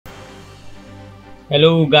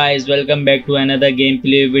Hello guys, welcome back to another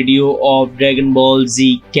gameplay video of Dragon Ball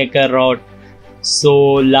Z Kakarot. So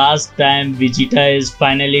last time Vegeta is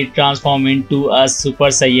finally transformed into a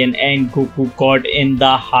Super Saiyan and Goku caught in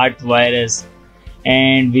the heart virus.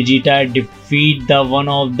 And Vegeta defeat the one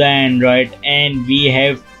of the android and we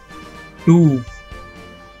have to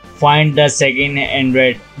find the second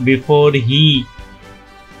android before he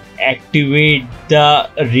activate the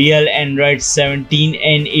real Android 17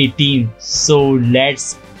 and 18. So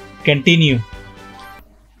let's continue.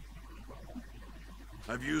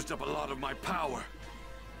 I've used up a lot of my power.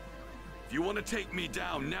 If you want to take me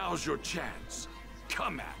down, now's your chance.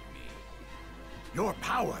 Come at me. Your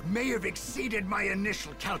power may have exceeded my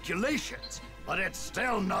initial calculations, but it's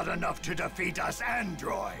still not enough to defeat us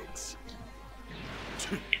androids.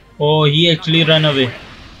 Oh, he actually ran away.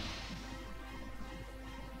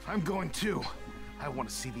 I'm going too. I want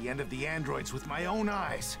to see the end of the androids with my own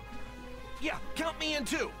eyes. Yeah, count me in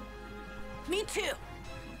too. Me too.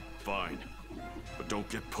 Fine, but don't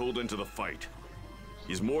get pulled into the fight.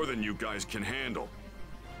 He's more than you guys can handle.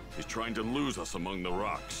 He's trying to lose us among the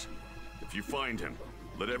rocks. If you find him,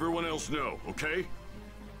 let everyone else know, okay?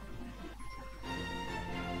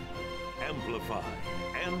 Amplify.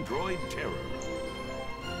 Android terror.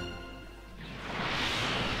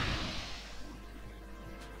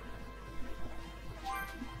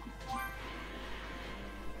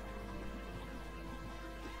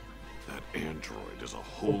 Android is a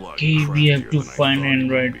whole lot Okay, we have to find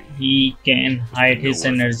Android. He can hide his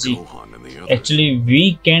energy. Actually,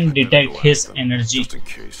 we can detect his energy. Just in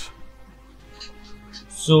case.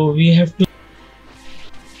 So we have to.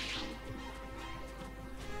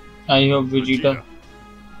 I hope Vegeta.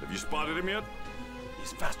 Have you spotted him yet?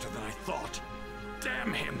 He's faster than I thought.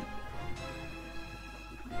 Damn him!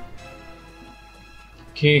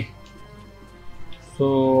 Okay.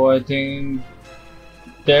 So I think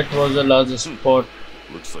that was the last spot.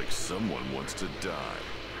 Looks like someone wants to die.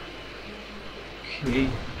 Okay.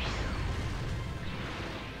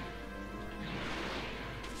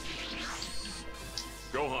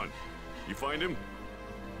 Gohan, you find him?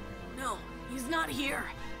 No, he's not here.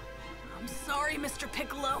 I'm sorry, Mr.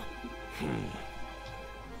 Piccolo.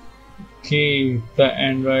 Okay, the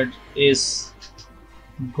android is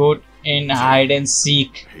good in hide and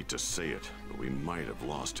seek. Hate to say it, but we might have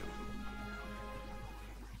lost him.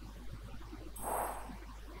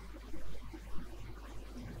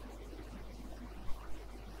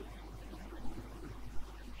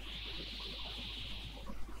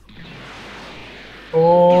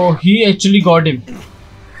 Oh, he actually got him.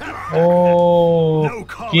 Oh, No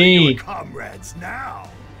calling okay. your comrades now.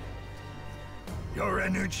 Your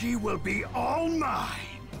energy will be all mine.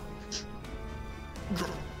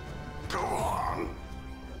 Go on.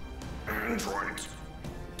 Androids,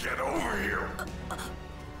 get over here.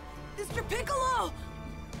 Mr. Piccolo!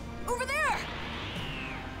 Over there!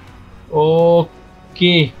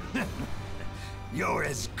 Okay. You're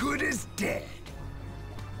as good as dead.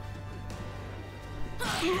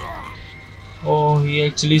 Oh, he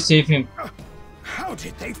actually saved him. How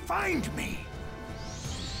did they find me?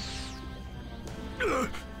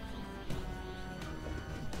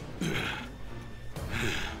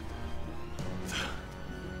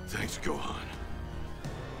 Thanks, Gohan.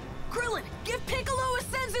 Krillin, give Piccolo a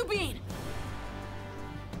Senzu Bean!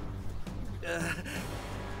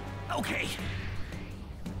 Okay.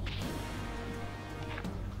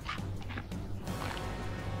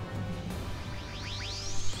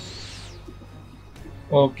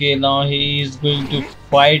 Okay, now he is going to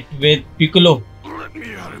fight with Piccolo. Let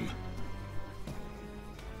me at him.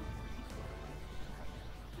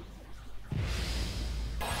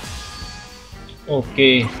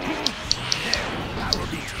 Okay. I will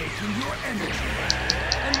be taking your energy.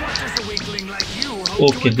 And what does a weakling like you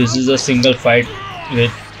hope Okay, to this is a single fight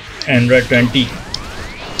with Android 20.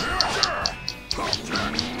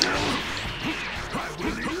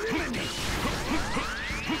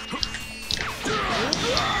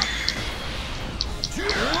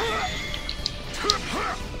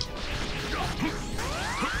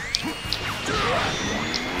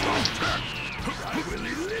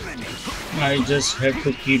 I just have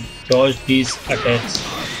to keep dodge these attacks.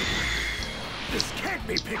 This can't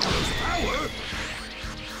be Piccolo's power.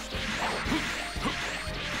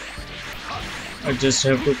 I just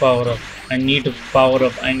have to power up. I need a power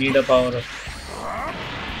up. I need a power up.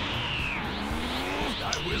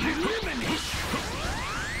 I will eliminate.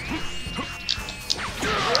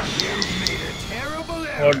 You made a terrible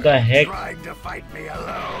error. What the heck? Trying to fight me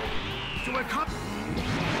alone. To accomplish.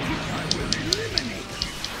 I will eliminate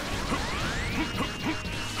you.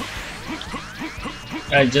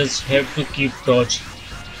 I just have to keep dodging.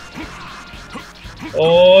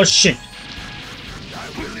 Oh shit! I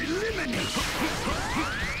will eliminate.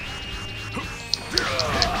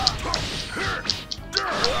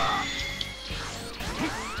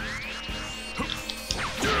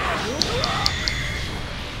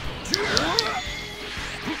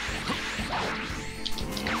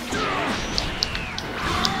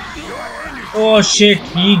 Oh shit!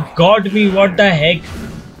 He got me. What the heck?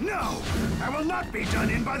 No, I will not be done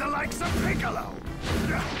in by the likes of Piccolo.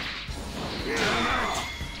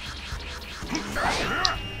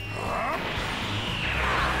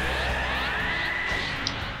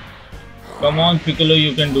 Come on, Piccolo,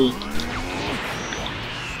 you can do it. I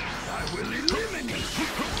will eliminate.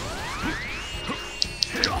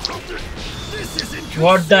 This isn't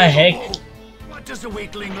What the heck? conceivable. What does a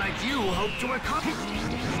weakling like you hope to accomplish? I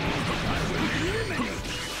will eliminate.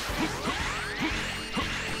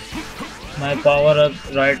 My power up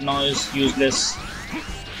right now is useless.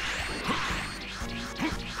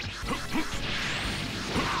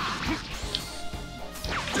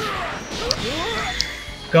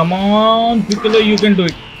 Come on, Piccolo, you can do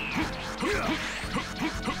it.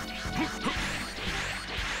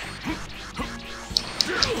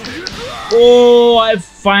 Oh, I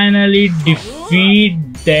finally defeat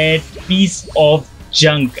that piece of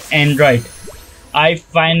junk android. I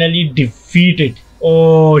finally defeated.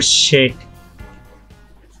 Oh shit.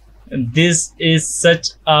 This is such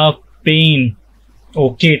a pain.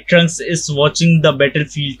 Okay, Trunks is watching the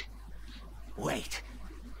battlefield. Wait,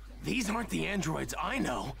 these aren't the androids I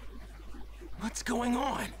know. What's going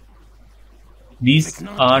on? These If it's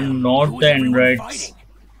not are them, not who is the everyone androids. fighting?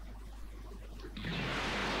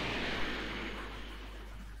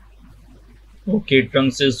 Okay,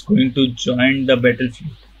 Trunks is going to join the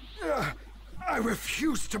battlefield. I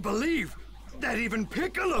refuse to believe that even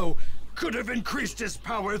Piccolo could have increased his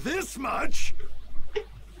power this much.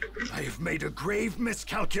 I have made a grave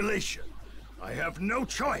miscalculation. I have no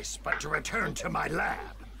choice but to return to my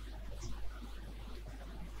lab.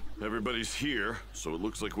 Everybody's here, so it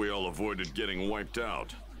looks like we all avoided getting wiped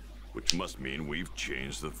out. Which must mean we've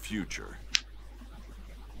changed the future.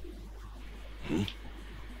 Hey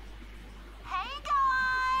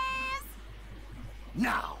guys!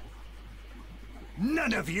 Now,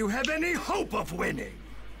 none of you have any hope of winning.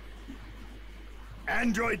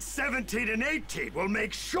 Androids 17 and 18 will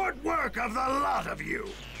make short work of the lot of you.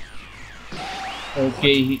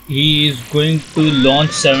 Okay, he is going to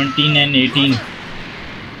launch 17 and 18.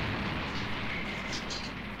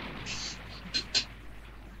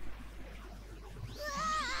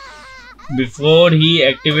 Before he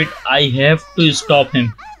activates, I have to stop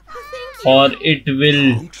him, or it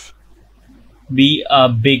will Trunks? be a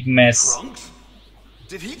big mess. Trunks?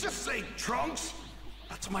 Did he just say Trunks?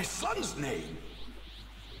 That's my son's name.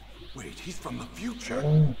 Wait, he's from the future?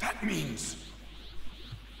 That means...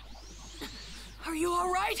 Are you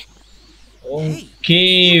alright?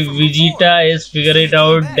 Okay, Vegeta is figured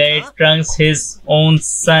out that Trunks his own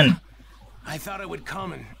son. I thought I would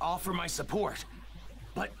come and offer my support.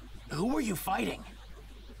 But who were you fighting?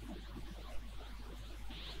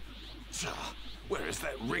 Where is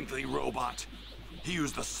that wrinkly robot? He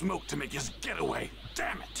used the smoke to make his getaway.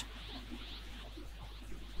 Damn it!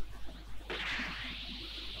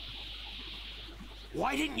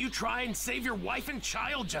 Why didn't you try and save your wife and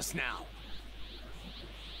child just now?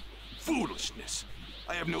 Foolishness.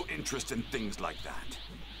 I have no interest in things like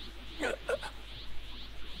that.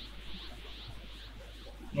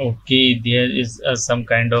 Okay, there is some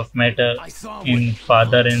kind of matter I saw in what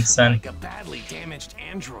father looked and son. like a badly damaged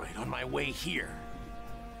android on my way here.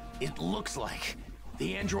 It looks like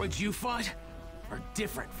the androids you fought are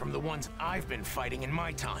different from the ones I've been fighting in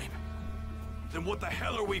my time. Then what the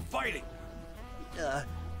hell are we fighting?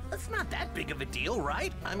 That's not that big of a deal,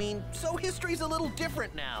 right? I mean, so history's a little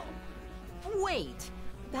different now. Wait,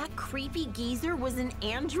 that creepy geezer was an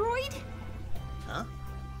android? Huh?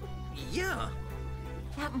 Yeah.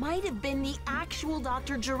 That might have been the actual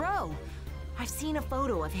Dr. Gero. I've seen a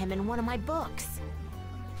photo of him in one of my books.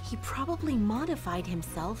 He probably modified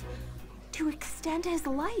himself to extend his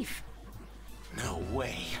life. No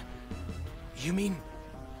way. You mean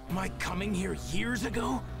my coming here years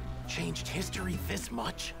ago changed history this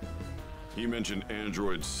much? He mentioned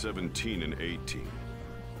androids 17 and 18.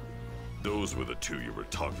 Those were the two you were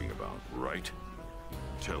talking about, right?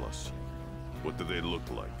 Tell us, what do they look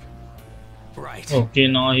like? Right. Okay,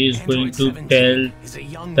 now he is going Android to 17 tell is a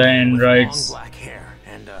young the man with long androids. black hair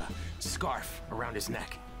and a scarf around his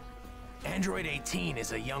neck. Android 18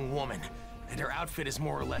 is a young woman, and her outfit is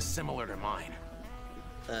more or less similar to mine.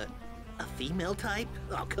 A female type?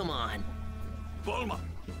 Oh, come on. Bulma,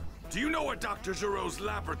 do you know where Dr. Giroux's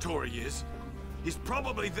laboratory is? He's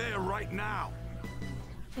probably there right now.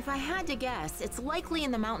 If I had to guess, it's likely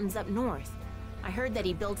in the mountains up north. I heard that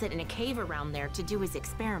he built it in a cave around there to do his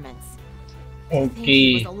experiments. I think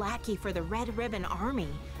he was a lackey for the Red Ribbon Army.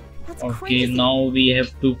 That's crazy. Now we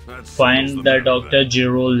have to find the Dr.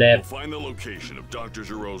 Giroux lab. We'll find the location of Dr.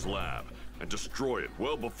 Giroux's lab and destroy it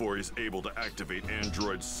well before he's able to activate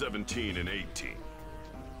androids 17 and 18.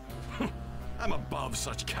 I'm above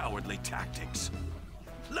such cowardly tactics.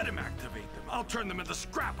 Let him activate them. I'll turn them into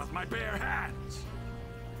scrap with my bare hands.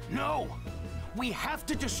 No! We have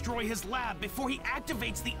to destroy his lab before he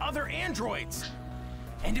activates the other androids.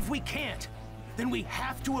 And if we can't, then we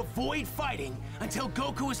have to avoid fighting until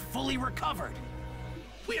Goku is fully recovered.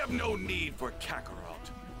 We have no need for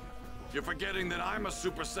Kakarot. You're forgetting that I'm a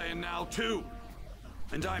Super Saiyan now, too.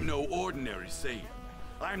 And I'm no ordinary Saiyan.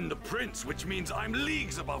 I'm the Prince, which means I'm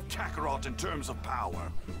leagues above Kakarot in terms of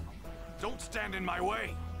power. Don't stand in my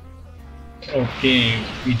way. Okay,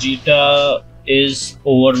 Vegeta is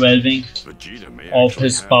overwhelming Vegeta may of actually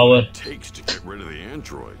his have power. what it takes to get rid of the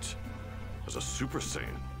androids. As a Super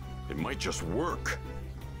Saiyan, it might just work.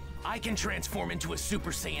 I can transform into a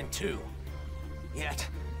Super Saiyan too. Yet,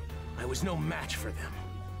 I was no match for them.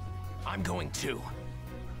 I'm going to.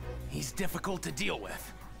 He's difficult to deal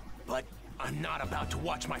with, but I'm not about to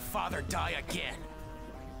watch my father die again.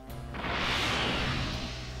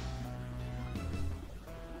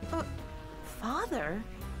 Father?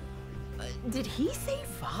 Did he say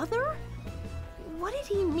father? What did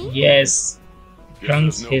he mean? Yes,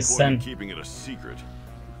 Trunks, There's no his point son. in keeping it a secret.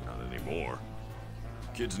 Not anymore.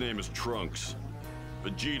 Kid's name is Trunks.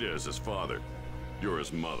 Vegeta is his father. You're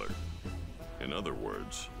his mother. In other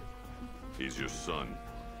words, he's your son.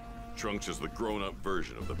 Trunks is the grown-up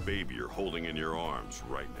version of the baby you're holding in your arms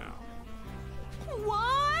right now.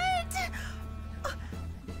 What?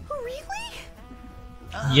 Really?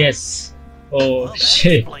 Yes. Oh Well, that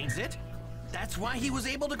shit. explains it. That's why he was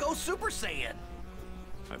able to go Super Saiyan.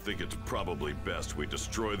 I think it's probably best we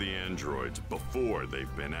destroy the androids before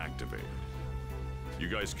they've been activated. You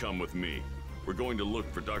guys come with me. We're going to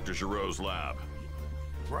look for Dr. Giroux's lab.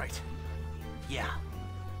 Right. Yeah.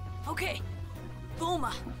 Okay,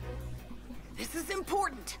 Bulma. This is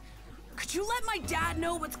important. Could you let my dad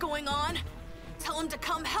know what's going on? Tell him to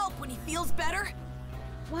come help when he feels better?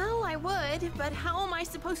 Well, I would, but how am I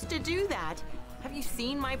supposed to do that? Have you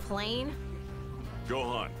seen my plane?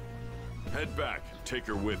 Gohan, head back and take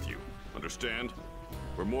her with you. Understand?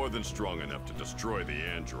 We're more than strong enough to destroy the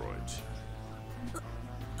androids.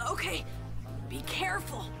 Okay, be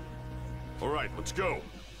careful. All right, let's go.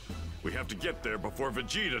 We have to get there before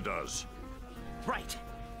Vegeta does. Right.